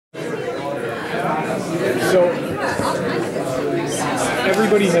So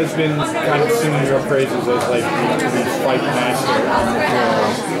everybody has been kind of singing your praises as like the fight master.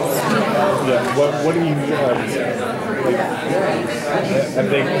 Yeah. What do you like? Have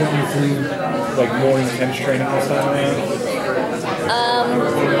they put you through like more intense training this time around?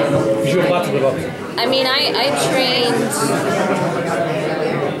 You have a lot to live up to. I mean, I trained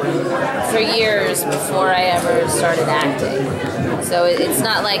for years before I ever started acting. So it's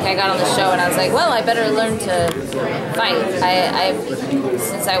not like I got on the show and I was like, well, I better learn to fight.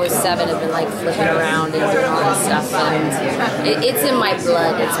 Since I was 7, I've been like flipping around and doing all this stuff, and it's in my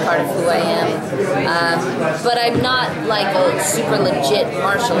blood. It's part of who I am. But I'm not like a super legit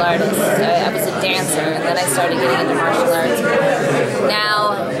martial artist. I was a dancer, and then I started getting into martial arts.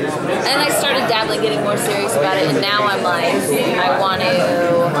 Now, and I started dabbling, getting more serious about it, and now I'm like, I want to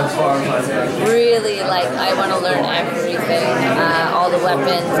really I want to learn everything. All the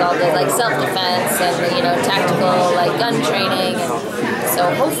weapons, all the like self-defense and tactical like gun training. So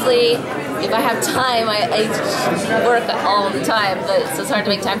hopefully, if I have time, I work all the time, but so it's hard to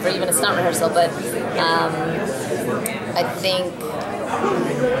make time for even a stunt rehearsal. But I think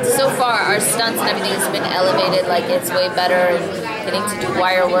so far our stunts and everything has been elevated. Like it's way better, and getting to do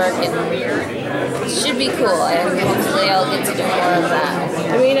wire work and it should be cool. And hopefully I'll get to do more of that.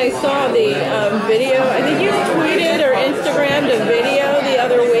 I mean, I saw the video. I think you tweeted or Instagrammed a video the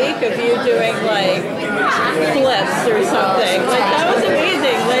other week of you doing like flips or something. Like that was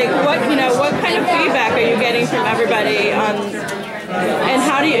amazing. Like what kind of feedback are you getting from everybody on? And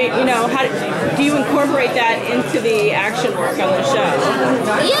how do you do you incorporate that into the action work on the show?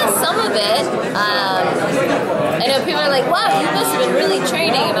 Yeah, some of it. I know people are like, wow, you must have been really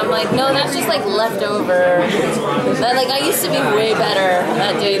training. And I'm like, no, that's just like leftover. Like I used to be way better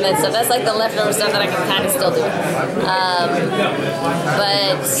at doing that stuff. That's like the leftover stuff that I can kind of still do.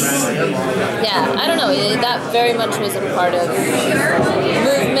 But yeah, I don't know. That very much was a part of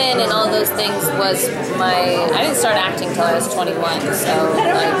movement and all those things. Was I didn't start acting until I was 21. So,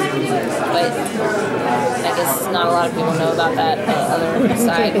 but I guess not a lot of people know about that other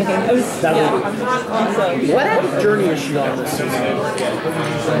side. Awesome. What kind of journey is she on this season?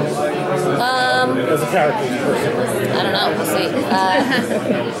 As a character, I don't know. We'll see.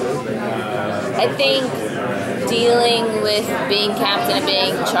 I think dealing with being captain and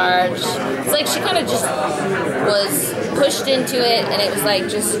being in charge, it's like she kind of just was pushed into it, and it was like,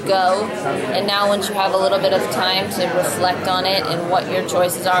 just go. And now once you have a little bit of time to reflect on it and what your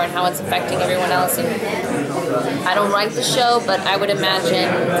choices are and how it's affecting everyone else, and I don't write the show, but I would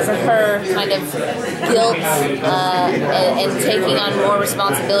imagine for her kind of guilt and taking on more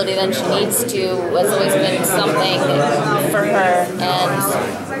responsibility than she needs to has always been something for her. And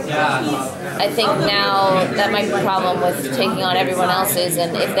I think now that might be a problem with taking on everyone else's,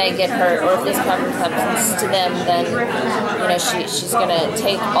 and if they get hurt or if this problem happens to them, then she's going to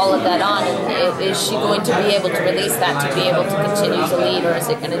take all of that on, and is she going to be able to release that to be able to continue to lead, or is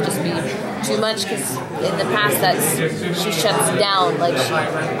it going to just be too much? Because in the past she shuts down, like she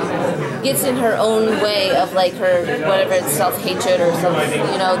gets in her own way of like her whatever it's self-hatred or these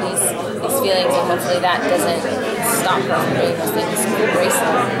feelings, and hopefully that doesn't stop her from doing those things.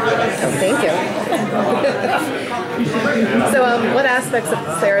 Graceful. Oh, thank you. So, what aspects of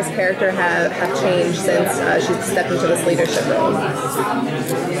Sara's character have changed since she's stepped into this leadership role?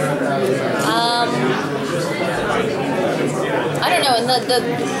 I don't know. In the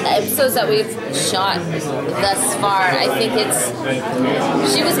episodes that we've shot thus far, I think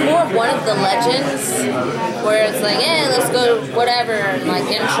she was more one of the legends, where it's like, yeah, let's go whatever, and like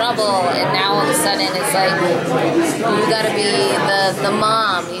get in trouble, and now all of a sudden it's like, you gotta be the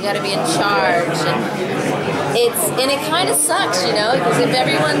mom, you gotta be in charge, and it kind of sucks, because if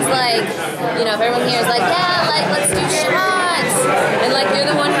everyone's like, if everyone here is like, yeah, like let's do shots, and like you're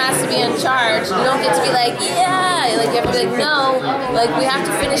the one who has to be in charge, you don't get to be like, yeah, like you have to be like, no, like we have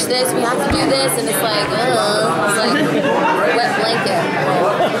to finish this, we have to do this, and it's like, it's like wet blanket.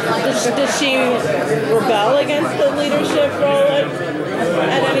 Does she rebel against the leadership role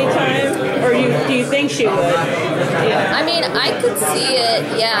at any time, or do you think she would? Yeah. I mean, I could see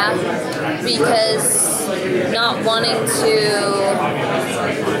it, yeah, because not wanting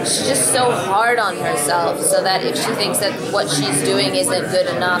to, she's just so hard on herself, so that if she thinks that what she's doing isn't good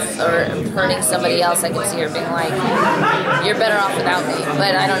enough or hurting somebody else, I can see her being like, you're better off without me.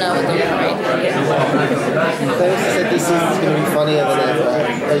 But I don't know what they're doing right now. Folks said this is going to be funnier than ever.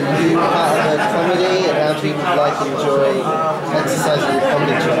 Are you part of a comedy, and how do you enjoy exercising your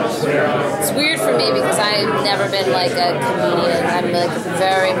comedy chops? It's weird for me because I've never been like a comedian. I'm like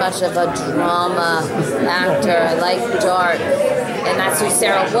very much of a drama actor. I like dark and that's who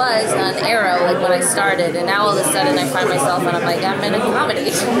Sara was on Arrow, like when I started, and now all of a sudden I find myself and I'm like, I'm in a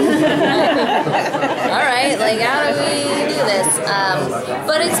comedy. All right, like how do we do this?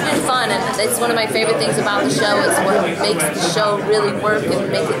 But it's been fun, and it's one of my favorite things about the show is what makes the show really work and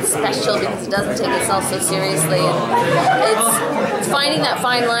make it special because it doesn't take itself so seriously. And it's finding that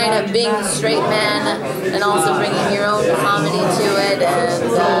fine line of being the straight man and also bringing your own comedy to it,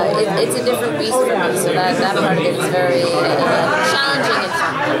 and it's a different beast for me. So that part of it is very challenging and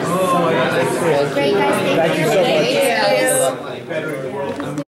fun. Great, guys. Thank you so much. Thanks, guys.